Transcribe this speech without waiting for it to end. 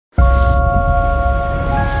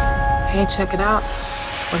Hey, check it out.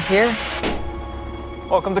 We're here.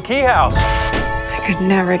 Welcome to Key House. I could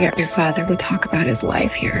never get your father to talk about his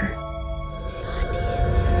life here.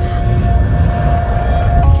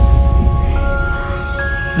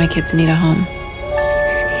 My kids need a home.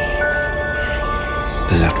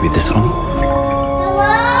 Does it have to be this home? Hello?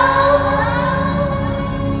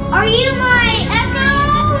 Are you my echo?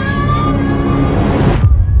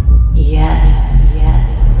 Yes,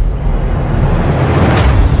 yes.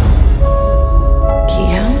 Key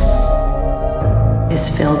House is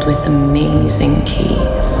filled with amazing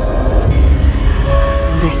keys.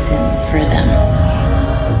 Listen for them.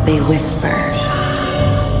 They whisper.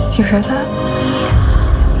 You hear that?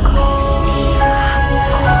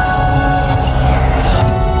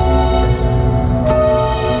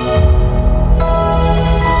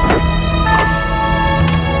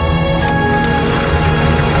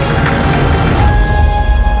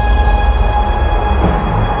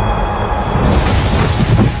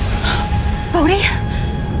 Bodhi?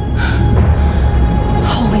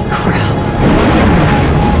 Holy crap.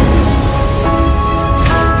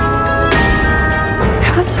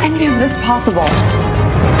 How is any of this possible?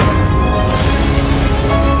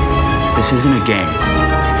 This isn't a game.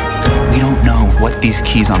 We don't know what these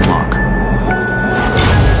keys unlock.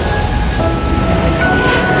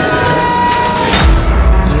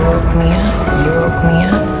 You woke me up. You woke me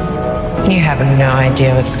up. You have no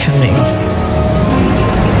idea what's coming.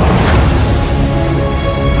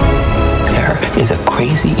 There is a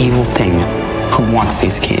crazy evil thing who wants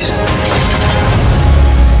these keys.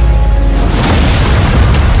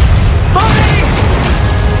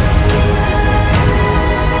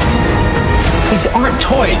 These aren't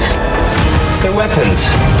toys. They're weapons.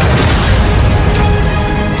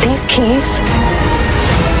 These keys,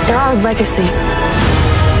 they're our legacy.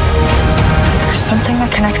 There's something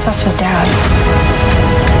that connects us with Dad.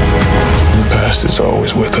 The past is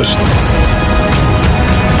always with us.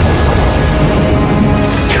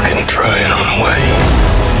 You can try and run away.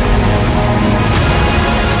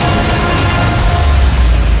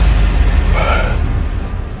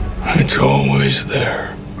 But it's always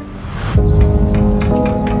there.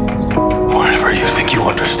 Whatever you think you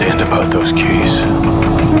understand about those keys,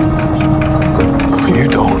 you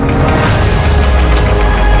don't.